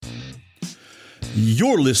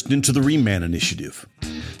You're listening to the Reman Initiative.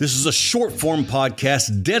 This is a short-form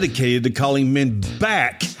podcast dedicated to calling men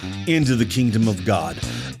back into the kingdom of God.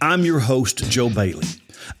 I'm your host, Joe Bailey.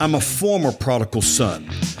 I'm a former prodigal son.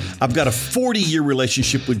 I've got a 40-year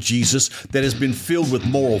relationship with Jesus that has been filled with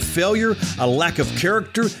moral failure, a lack of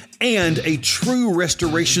character, and a true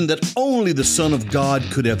restoration that only the Son of God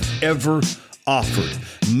could have ever offered.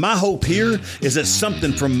 My hope here is that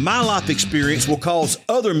something from my life experience will cause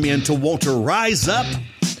other men to want to rise up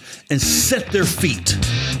and set their feet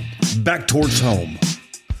back towards home.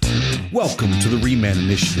 Welcome to the Reman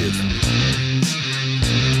Initiative.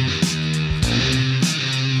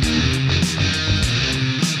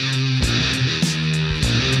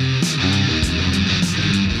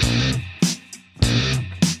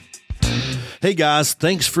 Hey guys,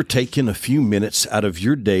 thanks for taking a few minutes out of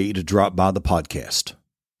your day to drop by the podcast.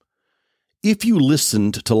 If you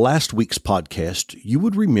listened to last week's podcast, you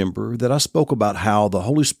would remember that I spoke about how the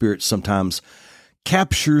Holy Spirit sometimes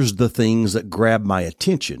captures the things that grab my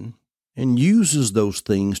attention and uses those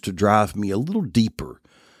things to drive me a little deeper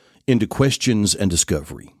into questions and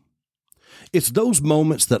discovery. It's those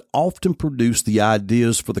moments that often produce the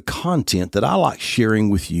ideas for the content that I like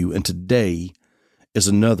sharing with you, and today is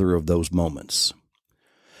another of those moments.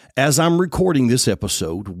 As I'm recording this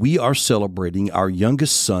episode, we are celebrating our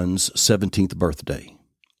youngest son's 17th birthday.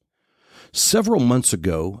 Several months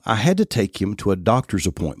ago, I had to take him to a doctor's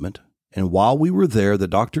appointment, and while we were there, the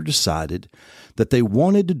doctor decided that they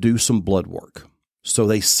wanted to do some blood work, so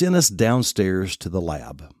they sent us downstairs to the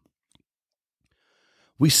lab.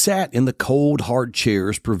 We sat in the cold, hard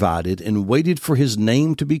chairs provided and waited for his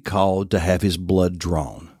name to be called to have his blood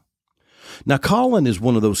drawn. Now, Colin is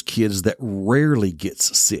one of those kids that rarely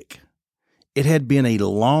gets sick. It had been a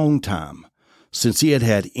long time since he had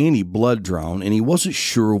had any blood drawn, and he wasn't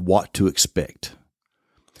sure what to expect.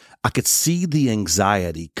 I could see the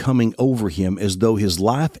anxiety coming over him as though his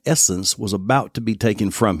life essence was about to be taken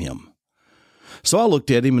from him. So I looked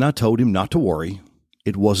at him and I told him not to worry.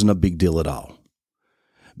 It wasn't a big deal at all.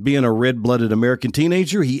 Being a red-blooded American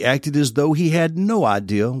teenager, he acted as though he had no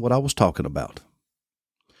idea what I was talking about.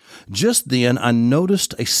 Just then, I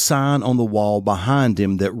noticed a sign on the wall behind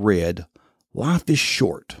him that read, "Life is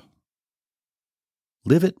short.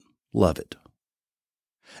 Live it, love it."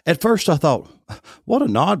 At first, I thought, what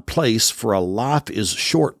an odd place for a life is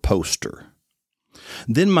short poster.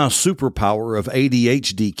 Then my superpower of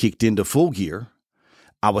ADHD kicked into full gear.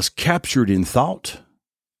 I was captured in thought,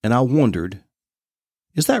 and I wondered,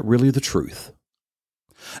 is that really the truth?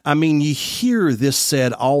 I mean, you hear this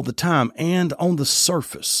said all the time, and on the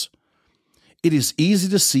surface, it is easy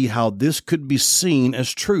to see how this could be seen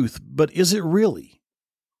as truth, but is it really?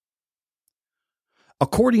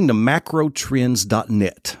 According to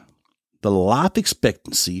macrotrends.net, the life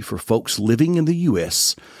expectancy for folks living in the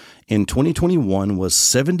U.S. in 2021 was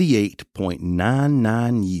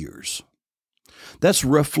 78.99 years. That's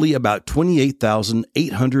roughly about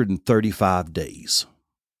 28,835 days.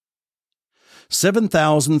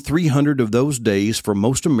 7,300 of those days for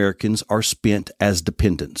most Americans are spent as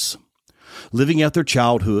dependents, living out their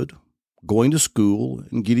childhood, going to school,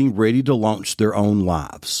 and getting ready to launch their own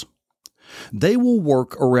lives. They will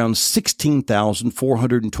work around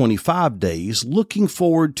 16,425 days, looking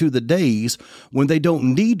forward to the days when they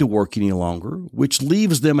don't need to work any longer, which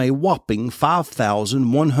leaves them a whopping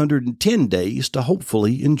 5,110 days to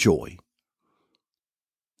hopefully enjoy.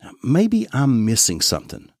 Now, maybe I'm missing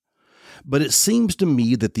something. But it seems to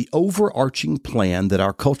me that the overarching plan that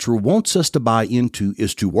our culture wants us to buy into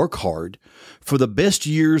is to work hard for the best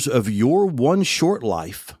years of your one short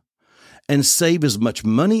life and save as much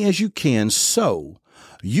money as you can so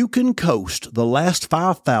you can coast the last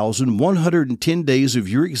 5,110 days of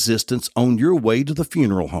your existence on your way to the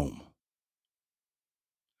funeral home.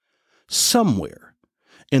 Somewhere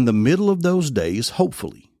in the middle of those days,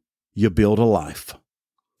 hopefully, you build a life,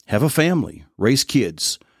 have a family, raise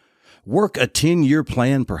kids, work a 10-year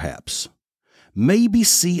plan perhaps, maybe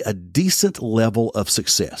see a decent level of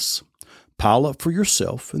success, pile up for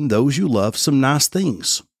yourself and those you love some nice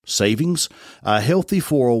things, savings, a healthy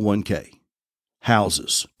 401k,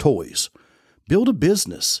 houses, toys, build a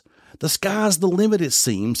business. The sky's the limit, it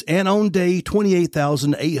seems, and on day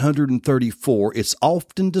 28,834, it's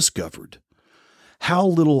often discovered how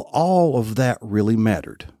little all of that really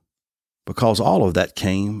mattered, because all of that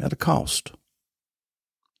came at a cost.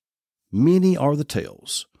 Many are the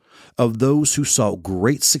tales of those who saw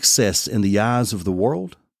great success in the eyes of the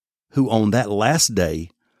world, who on that last day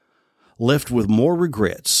left with more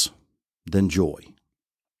regrets than joy.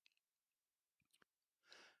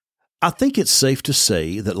 I think it's safe to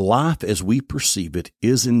say that life as we perceive it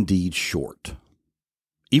is indeed short.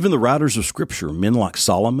 Even the writers of Scripture, men like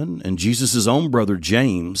Solomon and Jesus' own brother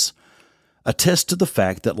James, attest to the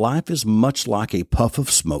fact that life is much like a puff of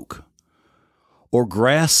smoke, or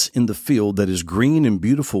grass in the field that is green and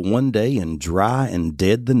beautiful one day and dry and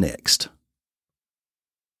dead the next.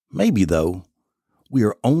 Maybe, though, we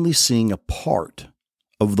are only seeing a part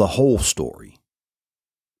of the whole story.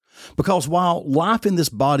 Because while life in this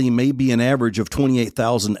body may be an average of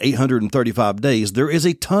 28,835 days, there is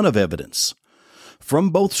a ton of evidence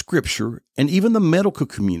from both Scripture and even the medical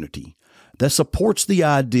community that supports the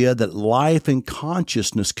idea that life and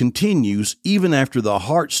consciousness continues even after the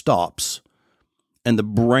heart stops and the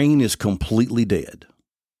brain is completely dead.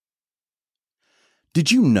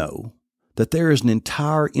 Did you know that there is an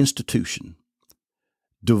entire institution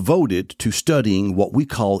devoted to studying what we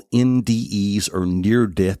call NDEs, or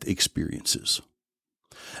near-death experiences,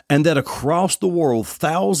 and that across the world,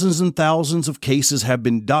 thousands and thousands of cases have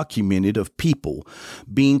been documented of people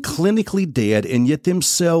being clinically dead and yet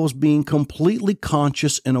themselves being completely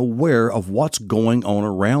conscious and aware of what's going on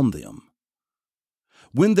around them?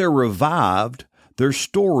 When they're revived, their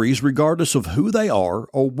stories, regardless of who they are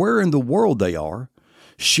or where in the world they are,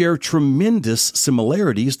 share tremendous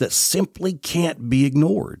similarities that simply can't be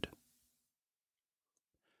ignored.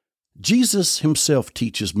 Jesus himself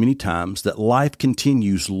teaches many times that life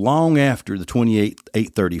continues long after the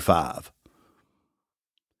 28:835,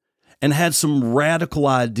 and had some radical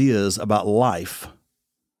ideas about life,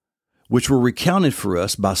 which were recounted for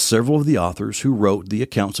us by several of the authors who wrote the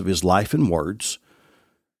accounts of his life and words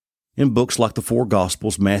in books like the four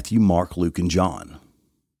Gospels, Matthew, Mark, Luke, and John.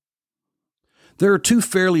 There are two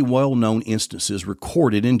fairly well-known instances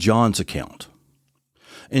recorded in John's account.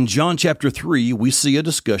 In John chapter 3, we see a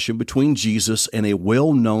discussion between Jesus and a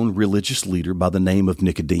well-known religious leader by the name of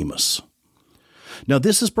Nicodemus. Now,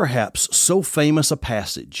 this is perhaps so famous a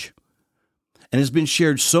passage and has been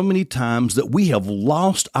shared so many times that we have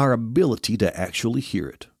lost our ability to actually hear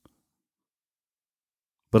it.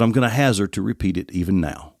 But I'm going to hazard to repeat it even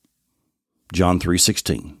now. John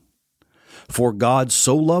 3:16. For God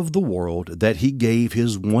so loved the world that he gave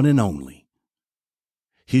his one and only,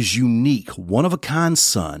 his unique, one-of-a-kind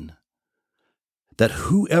Son, that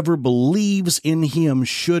whoever believes in him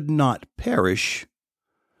should not perish,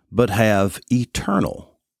 but have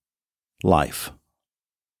eternal life.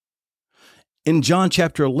 In John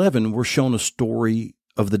chapter 11, we're shown a story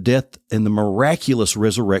of the death and the miraculous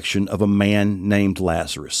resurrection of a man named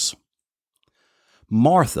Lazarus.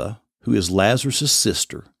 Martha, who is Lazarus'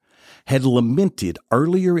 sister, had lamented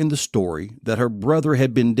earlier in the story that her brother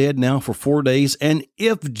had been dead now for 4 days, and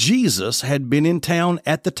if Jesus had been in town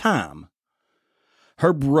at the time,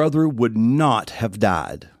 her brother would not have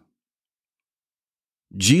died.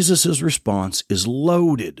 Jesus' response is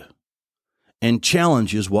loaded and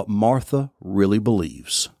challenges what Martha really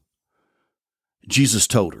believes. Jesus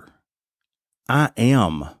told her, I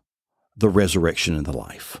am the resurrection and the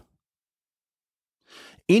life.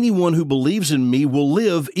 Anyone who believes in me will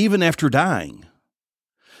live even after dying.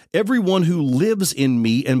 Everyone who lives in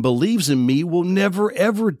me and believes in me will never,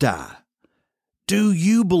 ever die. Do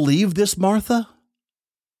you believe this, Martha?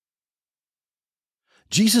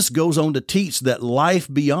 Jesus goes on to teach that life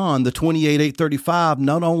beyond the 28:835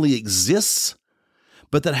 not only exists,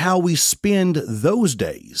 but that how we spend those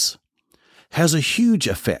days has a huge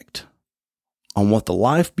effect on what the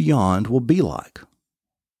life beyond will be like.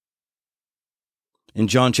 In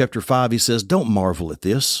John chapter 5, he says, don't marvel at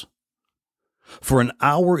this, for an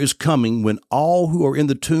hour is coming when all who are in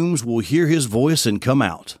the tombs will hear his voice and come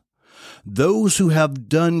out. Those who have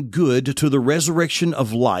done good to the resurrection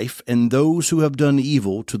of life, and those who have done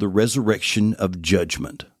evil to the resurrection of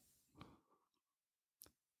judgment.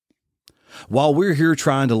 While we're here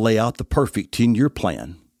trying to lay out the perfect 10-year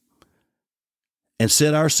plan and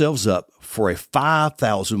set ourselves up for a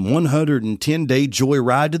 5,110-day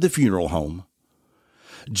joyride to the funeral home,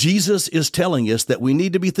 Jesus is telling us that we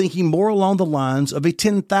need to be thinking more along the lines of a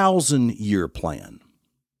 10,000-year plan.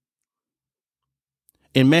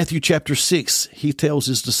 In Matthew chapter 6, he tells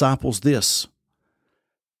his disciples this,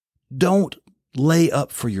 don't lay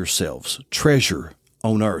up for yourselves treasure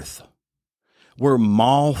on earth, where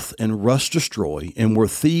moth and rust destroy and where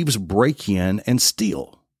thieves break in and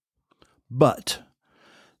steal. But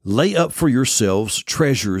lay up for yourselves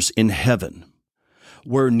treasures in heaven,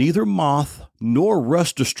 where neither moth nor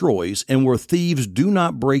rust destroys, and where thieves do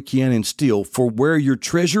not break in and steal. For where your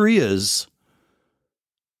treasure is,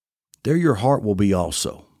 there your heart will be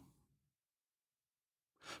also.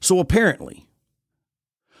 So apparently,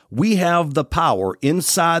 we have the power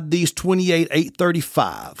inside these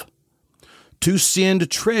 28:835 to send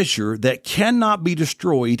treasure that cannot be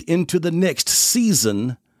destroyed into the next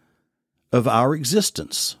season of our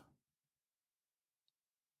existence.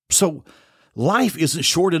 So life isn't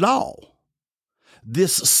short at all.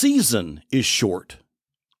 This season is short,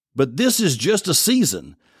 but this is just a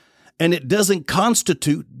season, and it doesn't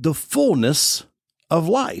constitute the fullness of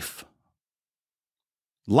life.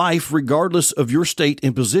 Life, regardless of your state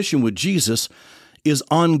and position with Jesus, is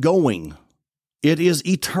ongoing. It is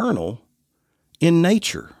eternal in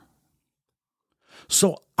nature.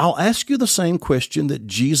 So I'll ask you the same question that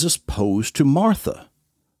Jesus posed to Martha.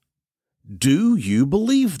 Do you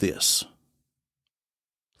believe this?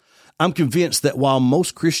 I'm convinced that while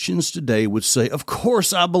most Christians today would say, of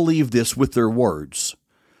course I believe this with their words,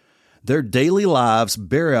 their daily lives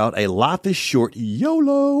bear out a life is short,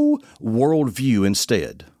 YOLO worldview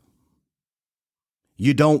instead.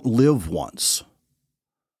 You don't live once.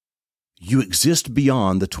 You exist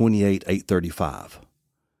beyond the 28,835.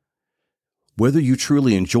 Whether you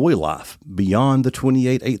truly enjoy life beyond the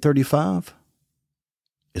 28,835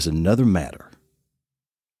 is another matter.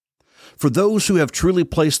 For those who have truly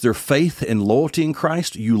placed their faith and loyalty in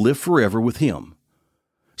Christ, you live forever with Him.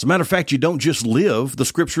 As a matter of fact, you don't just live, the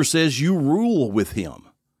Scripture says you rule with Him.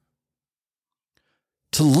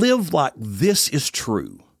 To live like this is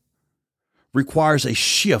true requires a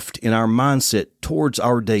shift in our mindset towards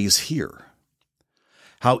our days here.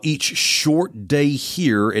 How each short day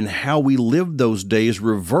here and how we live those days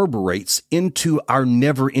reverberates into our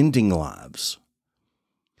never-ending lives.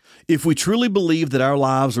 If we truly believe that our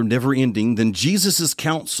lives are never-ending, then Jesus'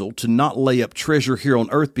 counsel to not lay up treasure here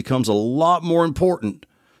on earth becomes a lot more important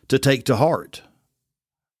to take to heart.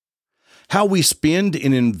 How we spend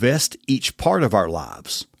and invest each part of our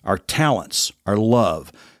lives, our talents, our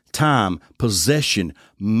love, time, possession,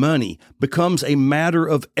 money, becomes a matter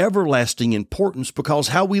of everlasting importance because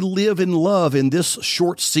how we live and love in this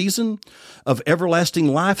short season of everlasting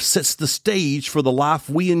life sets the stage for the life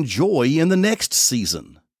we enjoy in the next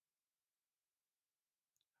season.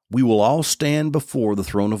 We will all stand before the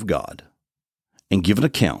throne of God and give an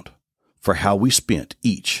account for how we spent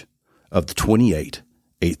each of the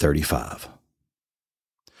 28,835.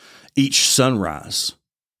 Each sunrise,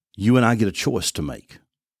 you and I get a choice to make.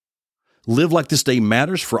 Live like this day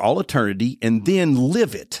matters for all eternity, and then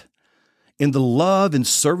live it in the love and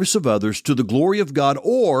service of others to the glory of God,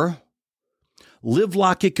 or live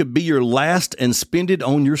like it could be your last and spend it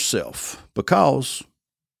on yourself, because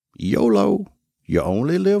YOLO, you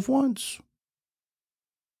only live once.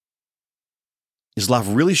 Is life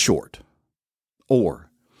really short?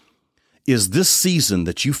 Or is this season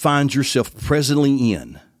that you find yourself presently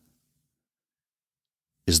in,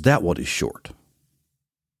 is that what is short?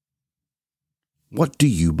 What do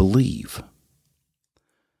you believe?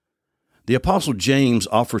 The Apostle James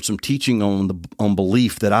offered some teaching on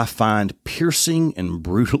belief that I find piercing and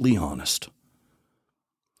brutally honest.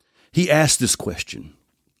 He asked this question: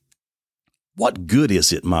 what good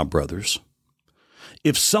is it, my brothers,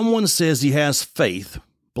 if someone says he has faith,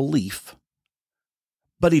 belief,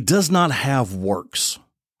 but he does not have works?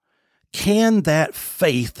 Can that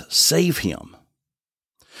faith save him?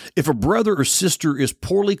 If a brother or sister is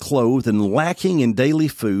poorly clothed and lacking in daily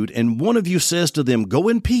food, and one of you says to them, "Go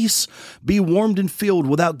in peace, be warmed and filled,"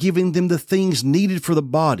 without giving them the things needed for the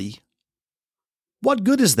body, what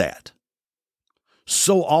good is that?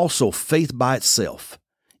 So also faith by itself,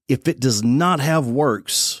 if it does not have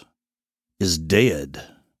works, is dead.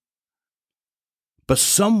 But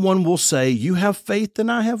someone will say, "You have faith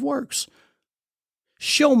and I have works."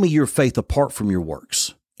 Show me your faith apart from your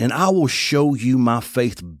works, and I will show you my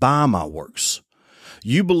faith by my works.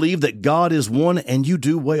 You believe that God is one, and you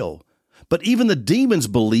do well. But even the demons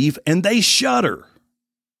believe, and they shudder.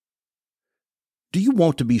 Do you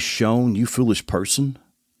want to be shown, you foolish person,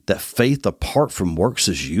 that faith apart from works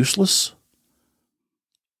is useless?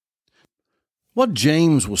 What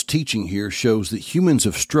James was teaching here shows that humans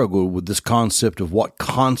have struggled with this concept of what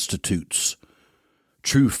constitutes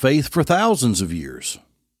true faith for thousands of years.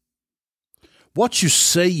 What you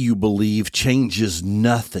say you believe changes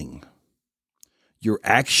nothing. Your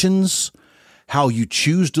actions, how you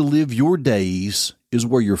choose to live your days, is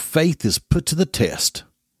where your faith is put to the test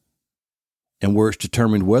and where it's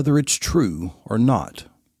determined whether it's true or not.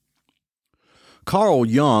 Carl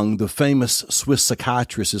Jung, the famous Swiss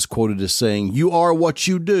psychiatrist, is quoted as saying, "You are what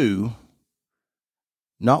you do,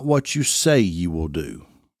 not what you say you will do."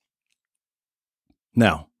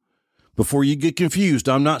 Now, before you get confused,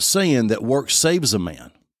 I'm not saying that works saves a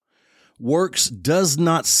man. Works does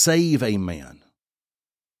not save a man.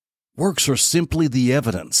 Works are simply the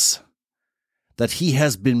evidence that he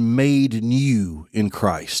has been made new in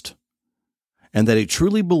Christ. and that he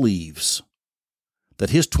truly believes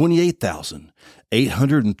that his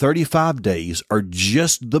 28,835 days are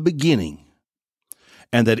just the beginning,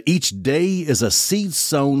 and that each day is a seed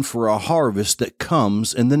sown for a harvest that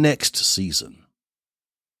comes in the next season.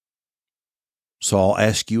 So I'll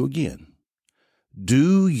ask you again,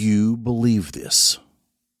 do you believe this?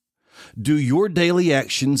 Do your daily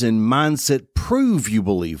actions and mindset prove you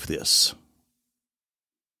believe this?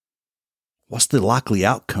 What's the likely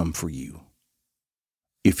outcome for you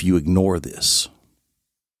if you ignore this?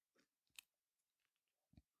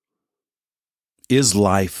 Is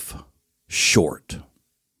life short?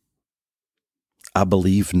 I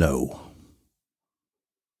believe no.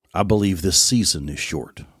 I believe this season is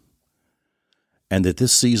short. And that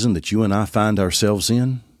this season that you and I find ourselves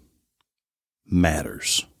in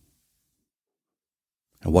matters.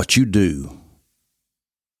 And what you do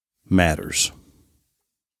matters.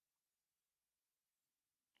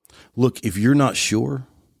 Look, if you're not sure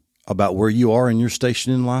about where you are in your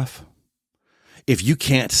station in life, if you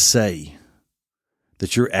can't say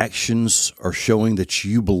that your actions are showing that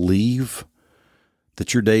you believe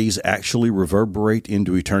that your days actually reverberate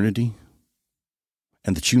into eternity,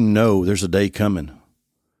 and that you know there's a day coming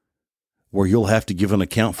where you'll have to give an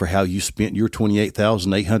account for how you spent your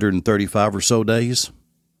 28,835 or so days,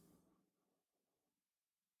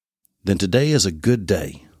 then today is a good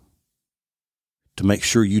day to make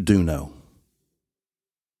sure you do know,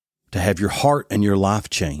 to have your heart and your life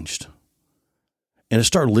changed, and to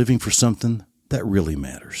start living for something that really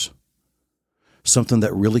matters, something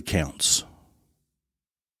that really counts,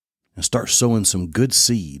 and start sowing some good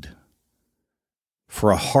seed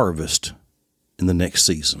for a harvest in the next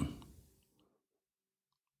season.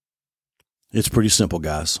 It's pretty simple,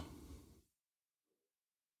 guys.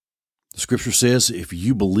 The scripture says if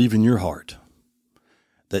you believe in your heart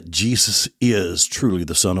that Jesus is truly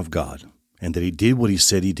the Son of God and that he did what he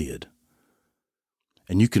said he did,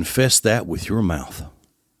 and you confess that with your mouth,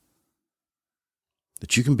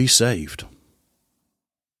 that you can be saved.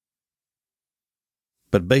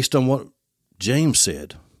 But based on what James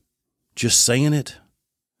said, just saying it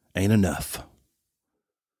ain't enough.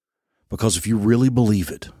 Because if you really believe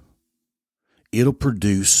it, it'll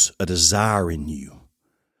produce a desire in you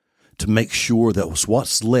to make sure that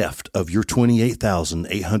what's left of your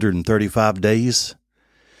 28,835 days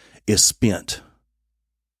is spent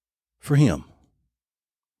for him,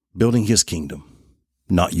 building his kingdom,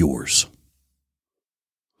 not yours.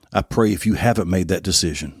 I pray if you haven't made that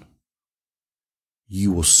decision,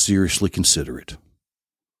 you will seriously consider it.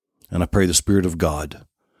 And I pray the Spirit of God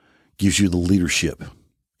gives you the leadership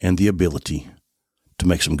and the ability to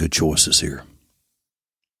make some good choices here.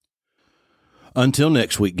 Until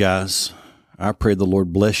next week, guys, I pray the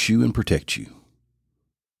Lord bless you and protect you.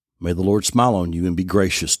 May the Lord smile on you and be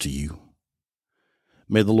gracious to you.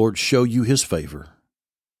 May the Lord show you his favor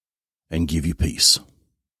and give you peace.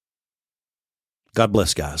 God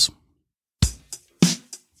bless, guys.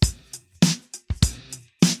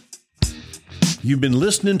 You've been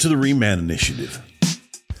listening to the Reman Initiative.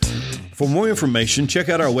 For more information, check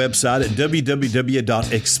out our website at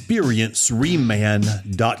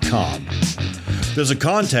www.experiencereman.com. There's a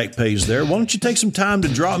contact page there. Why don't you take some time to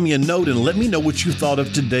drop me a note and let me know what you thought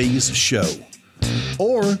of today's show?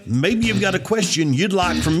 Or maybe you've got a question you'd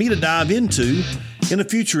like for me to dive into in a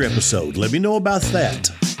future episode. Let me know about that.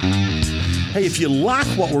 Hey, if you like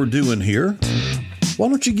what we're doing here, why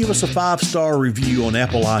don't you give us a 5-star review on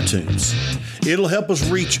Apple iTunes? It'll help us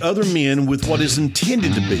reach other men with what is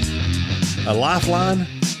intended to be a lifeline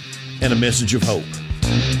and a message of hope.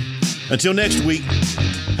 Until next week,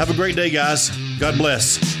 have a great day, guys. God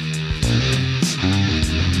bless.